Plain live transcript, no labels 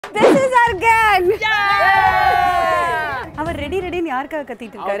This is our gang. Our ready ரெடின்னு யாருக்காக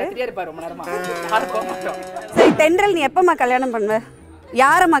கத்திட்டு இருக்காரு? ரொம்ப நேரமா யாருக்கும் மாட்டோம். சரி தென்றல் நீ எப்பமா கல்யாணம் பண்ணுவ?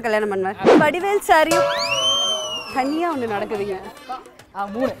 யாரம்மா கல்யாணம் பண்ணுவ? வடிவேல் சாரியும் தனியா ஒண்ணு நடக்குதுங்க.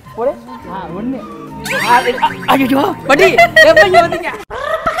 3 போடு. 1 ஐயோ படி எப்பங்க வந்தீங்க?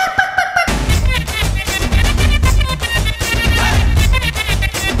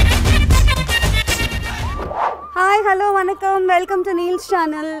 ஹாய் ஹலோ வணக்கம் வெல்கம் டு நீல்ஸ்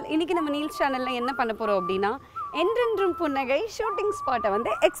சேனல். இன்னைக்கு நம்ம நீல்ஸ் சேனல்ல என்ன பண்ண போறோம் அப்படின்னா எண்ட்ரென்றும் புன்னகை ஷூட்டிங் ஸ்பாட்டை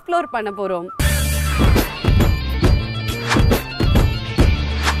வந்து எக்ஸ்ப்ளோர் பண்ண போறோம்.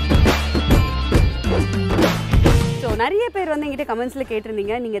 ஸோ நிறைய பேர் வந்து எங்கிட்ட கமெண்ட்ஸில்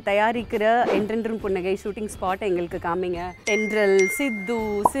கேட்டிருந்தீங்க நீங்கள் தயாரிக்கிற எண்ட்ரென்றும் புன்னகை ஷூட்டிங் ஸ்பாட்டை எங்களுக்கு காமிங்க, தென்றல், சித்து,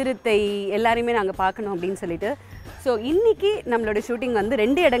 சிறுத்தை எல்லாரையுமே நாங்கள் பார்க்கணும் அப்படின்னு சொல்லிட்டு. ஸோ இன்னைக்கு நம்மளோட ஷூட்டிங் வந்து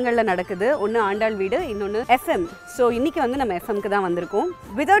 2 இடங்களில் நடக்குது. ஒன்று ஆண்டாள் வீடு, இன்னொன்று எஃப்எம். ஸோ இன்னைக்கு வந்து நம்ம எஃப்எம்க்கு தான் வந்திருக்கோம்.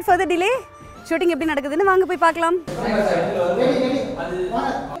 வித்வுட் ஃபர்தர் டிலே ஷூட்டிங் எப்படி நடக்குதுன்னு வாங்க போய் பார்க்கலாம்.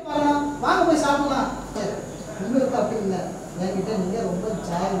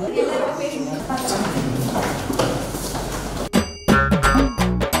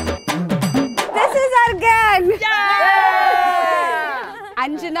 This is our gang.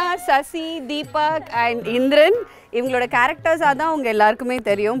 Anjana, Sasi, Deepak and Indiran இவங்களோட கேரக்டர்ஸாக தான் உங்க எல்லாருக்குமே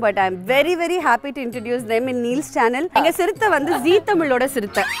தெரியும். But I am very very happy to introduce them in Niels channel. எங்க சிறுத்தை வந்து ஜீ தமிழோட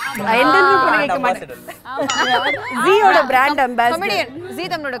சிறுத்தை. எண்ட்ரென்றும் புன்னகைக்கு மட்டும் ஜீயோட பிராண்ட் அம்பாசிடர். ஜீ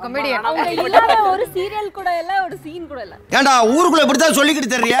தமிழோட காமெடியன். அவங்க இல்லாத ஒரு சீரியல் கூட இல்ல, ஒரு சீன் கூட இல்ல. ஏண்டா ஊருக்குள்ள இப்படி தான்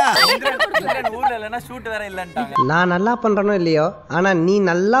சொல்லிக்கிட்டு தெரியா? ஊர்ல இல்லனா ஷூட் வேற இல்லன்ட்டாங்க. நான் நல்லா பண்றனோ இல்லையோ, ஆனா நீ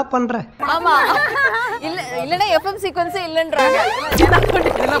நல்லா பண்ற. ஆமா. இல்லனா எஃப்எம் சீக்வென்ஸே இல்லன்றாங்க.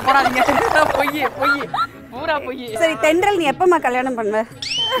 இதெல்லாம் போறாதீங்க. பொய் பூரா பொய். சரி தென்றல் நீ எப்பமா கல்யாணம் பண்ணுவ?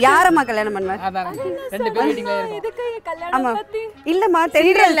 யாரம்மா கல்யாணம் பண்ணுவ? அதான் 2 பேர் மீட்டிங்ல இருக்கோம். இதுக்கு கல்யாணம் பத்தி இல்லம்மா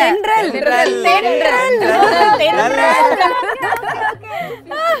தென்றல் தென்றல்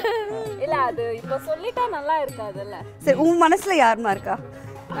இல்ல, அது இப்ப சொல்லிட்டா நல்லா இருக்காதுல்ல. சரி உன் மனசுல யாருமா இருக்கா?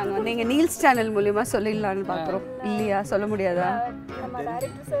 நாங்க வந்து எங்க நீல்ஸ் சேனல் மூலமா சொல்லிடலாம்னு பாக்குறோம். இல்லையா, சொல்ல முடியாதா? நம்ம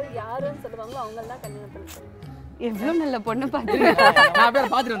டைரக்டர் சார் யாருன்னு சொல்லுவாங்க, அவங்க தான் கல்யாணம் பண்ணுவாங்க. எவ்வளவு நல்ல பொண்ணு பாத்தீங்க. நான் அப்படியே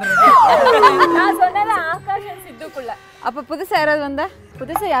பாத்துட்டு வந்துறேன். நான் சொன்னது ஆகாஷ் சித்துக்குள்ள. அப்ப புதுசா யாராவது வந்தா?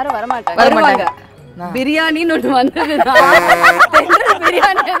 புதுசா யாரும் வர மாட்டாங்க. வருவாங்க. பிரியாணின்னு ஒண்ணு வந்ததுதான்.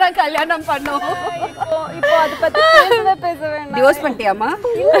 பிரியாணியை தான் கல்யாணம் பண்ணோம். இப்போ அத பத்தி பேச வேண்டாம். டிவோர்ஸ் பண்ணிட்டியாமா?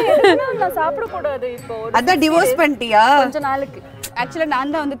 இல்ல, நான் சாப்பிட கூடாது இப்போ. அதான் டிவோர்ஸ் பண்ணிட்டியா? கொஞ்ச நாளுக்கு. ஆக்சுவலா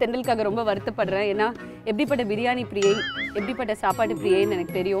நான் தான் வந்து தென்றலுக்காக ரொம்ப வருத்தப்படுறேன். ஏன்னா எப்படிப்பட்ட பிரியாணி பிரியை, எப்படிப்பட்ட சாப்பாடு பிரியைன்னு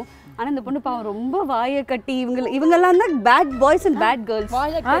எனக்கு தெரியும். ஆனா இந்த பொண்ணு பாவம் ரொம்ப வாயை கட்டி இவங்கெல்லாம் தான் bad boys and bad girls.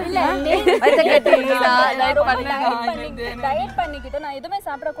 Diet பண்ணிக்கிட்டு நான் எதுவுமே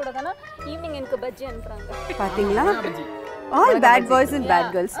சாப்பிட கூடாதுன்னா ஈவினிங் எனக்கு பஜ்ஜி அனுப்புறாங்க. பாத்தீங்களா? All bad boys and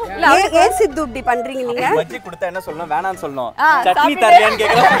bad girls. ஏன் சித்து இப்படி பண்றீங்க நீங்க? பஜ்ஜி கொடுத்தா என்ன சொல்லணும், வேணாம்னு சொல்லணும். சட்னி தரலையான்னு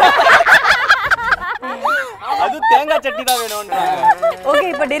கேக்குறேன். அது தேங்காய் சட்னி தான் வேணும்ன்றாங்க. ஓகே,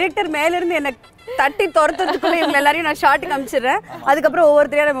 இப்போ டைரக்டர் மேல இருந்து என்ன தட்டி துரத்துறதுக்குள்ள இவங்க எல்லாரையும் நான் ஷார்ட் காமிச்சிடுறேன். அதுக்கப்புறம்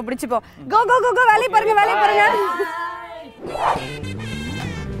ஒவ்வொருத்தரையா நம்ம பிடிச்சிப்போம். கோ கோ கோ கோ வேலையை பாருங்க, வேலையை பாருங்க.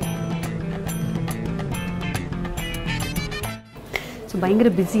 ஸோ பயங்கர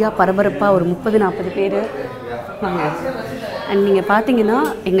பிஸியாக பரபரப்பாக ஒரு 30-40 பேர் வாங்க. அண்ட் நீங்கள் பார்த்தீங்கன்னா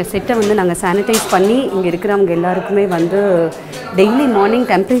எங்கள் செட்டை வந்து நாங்கள் சானிடைஸ் பண்ணி இங்கே இருக்கிறவங்க எல்லாருக்குமே வந்து டெய்லி மார்னிங்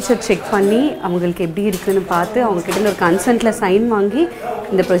டெம்பரேச்சர் செக் பண்ணி அவங்களுக்கு எப்படி இருக்குதுன்னு பார்த்து அவங்கக்கிட்ட ஒரு கன்சென்ட்டில் சைன் வாங்கி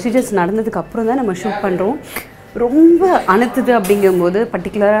இந்த ப்ரொசீஜர்ஸ் நடந்ததுக்கு அப்புறம் தான் நம்ம ஷூட் பண்ணுறோம். ரொம்ப அணுத்துது அப்படிங்கும்போது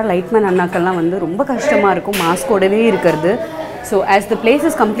பர்டிகுலராக லைட்மேன் அண்ணாக்கள்லாம் வந்து ரொம்ப கஷ்டமாக இருக்கும் மாஸ்கோடவே இருக்கிறது. So as the place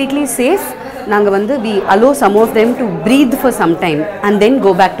is completely safe, நாங்கள் வந்து we allow some of them to breathe for some time and then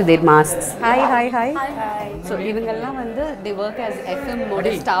go back to their masks. Hi. So இவங்கெல்லாம் வந்து they work as FM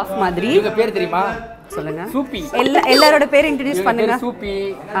mode staff மாதிரி. இவங்க பேர் தெரியுமா? சொல்லுங்க. சூப்பி. எல்லாரோட பேர் இன்ட்ரோ듀ce பண்ணுங்க. சூப்பி.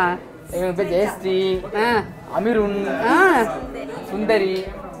 இவங்க பேர் ஜெயஸ்ரீ, அமிருன், சுந்தரி,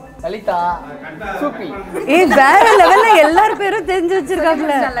 லலிதா, சூப்பி. வேற லெவல்ல எல்லார் பேரும் தெரிஞ்சு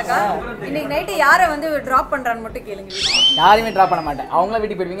வச்சிருக்காங்க. இன்னைக்கு நைட் யாரை வந்து டிராப் பண்றான்னு மட்டும் கேளுங்க. யாரையுமே டிராப் பண்ண மாட்டேன். அவங்கள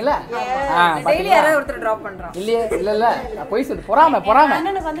வீட்டுக்கு போயிருவீங்களா? டெய்லி யாரோ ஒருத்தர் டிராப் பண்றான். இல்ல நான் போய் சொல்லு. பொறாம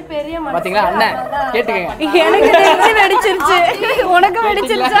அண்ணனுக்கு வந்து பெரிய பாத்தீங்களா? அண்ணன் கேட்டுக்கங்க. எனக்கு டென்ஷன் அடிச்சிருச்சு. உனக்கு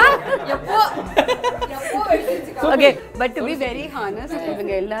வெடிச்சிருச்சா? Okay, but to be very honest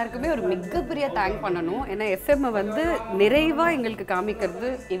இவங்க எல்லாருக்குமே ஒரு மிகப்பெரிய தேங்க் பண்ணணும். ஏன்னா எஃப்எம் வந்து நிறைவா எங்களுக்கு காமிக்கிறது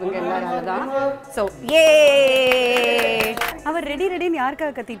இவங்க எல்லாரால தான். ஸோ ஏ அவர் ரெடி ரெடின்னு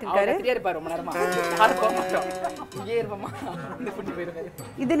யாருக்காக கத்திட்டு இருக்காரு? ரொம்ப நேரமா யாருக்கும் மாட்டோம். இங்கே இருப்போமா இந்த குட்டி போயிருக்காரு.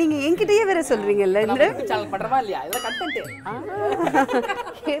 இது நீங்க என்கிட்டயே வேற சொல்றீங்கல்ல இந்திரன்? சேனல் பண்றமா இல்லையா? இதெல்லாம் கண்டென்ட்.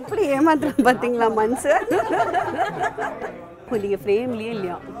 எப்படி ஏமாத்துறோம் பாத்தீங்களா மனசு? நீங்கள் ஃப்ரேம்லேயே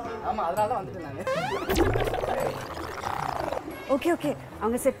இல்லையா? ஆமா அதனால தான் வந்துட்டேன் நான். ஓகே ஓகே,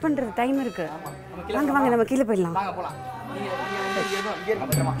 அவங்க செட் பண்ணுறது டைம் இருக்கு. வாங்க வாங்க நம்ம கீழே போயிடலாம். வாங்க போலாம். நீங்க இங்கே இருங்க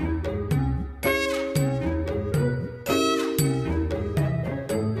பத்திரமா.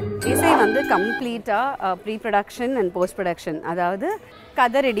 இசை வந்து கம்ப்ளீட்டாக pre production and post production, அதாவது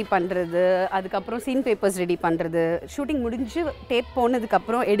கதை ரெடி பண்ணுறது, அதுக்கப்புறம் சீன் பேப்பர்ஸ் ரெடி பண்ணுறது, ஷூட்டிங் முடிஞ்சு டேப்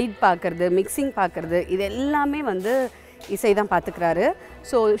போனதுக்கப்புறம் எடிட் பார்க்குறது, மிக்சிங் பார்க்குறது, இது எல்லாமே வந்து இசை தான் பார்த்துக்கிறாரு.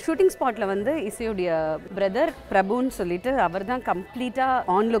 ஸோ ஷூட்டிங் ஸ்பாட்டில் வந்து இசையுடைய பிரதர் பிரபுன்னு சொல்லிட்டு அவர் தான் கம்ப்ளீட்டாக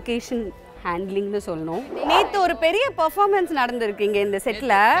ஆன் லொக்கேஷன் ஹேண்ட்லிங்னு சொல்லணும். நேற்று ஒரு பெரிய பர்ஃபார்மன்ஸ் நடந்திருக்கு இங்கே இந்த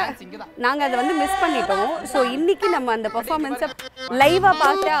செட்டில், நாங்கள் அதை வந்து மிஸ் பண்ணிட்டோம். ஸோ இன்னைக்கு நம்ம அந்த பர்ஃபார்மன்ஸை லைவாக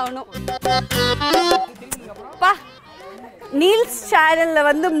பார்த்தே ஆகணும். பா, நீல்ஸ் சேனலில்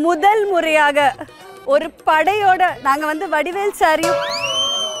வந்து முதல் முறையாக ஒரு படையோட நாங்கள் வந்து வடிவேல் சாரியும்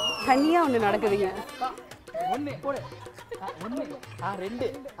தனியாக ஒன்று நடக்குதுங்க. 1 போடு. 1 2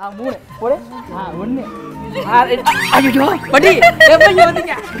 3 போடு. 1 2 ஐயோ படி எப்பங்க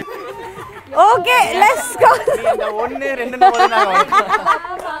வந்தீங்க? Okay let's go. இந்த 1 2 போது நாங்க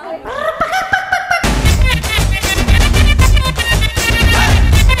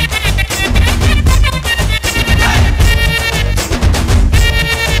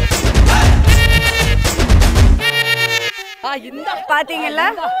பாத்தீங்கல்ல,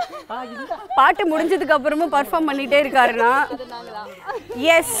 பாட்டு முடிஞ்சதுக்கு அப்புறமும் பர்ஃபார்ம் பண்ணிட்டே இருக்காருன்னா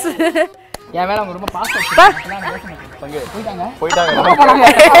எஸ் என் மேல அவங்க ரொம்ப பாசம். போயிட்டாங்க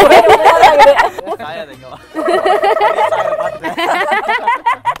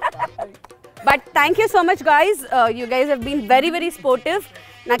but thank you so much guys, you guys have been very very sportive.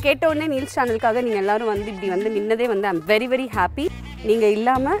 நான் கேட்ட உடனே நீல்ஸ் சேனலுக்காக நீங்கள் எல்லாரும் வந்து இப்படி வந்து நின்னதே வந்து ஐம் வெரி வெரி ஹாப்பி. நீங்கள்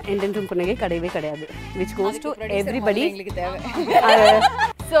இல்லாமல் எண்டென்றும் புன்னகை கிடையவே கிடையாது, which goes to everybody.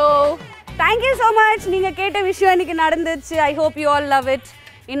 So thank you so much. நீங்கள் கேட்ட விஷயம் இன்னைக்கு நடந்துச்சு. I hope you all love it.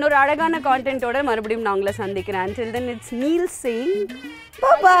 இன்னொரு அழகான கான்டென்ட்டோட மறுபடியும் நான் உங்களை சந்திக்கிறேன். Until then, it's Neels saying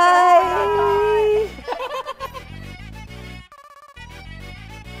bye bye.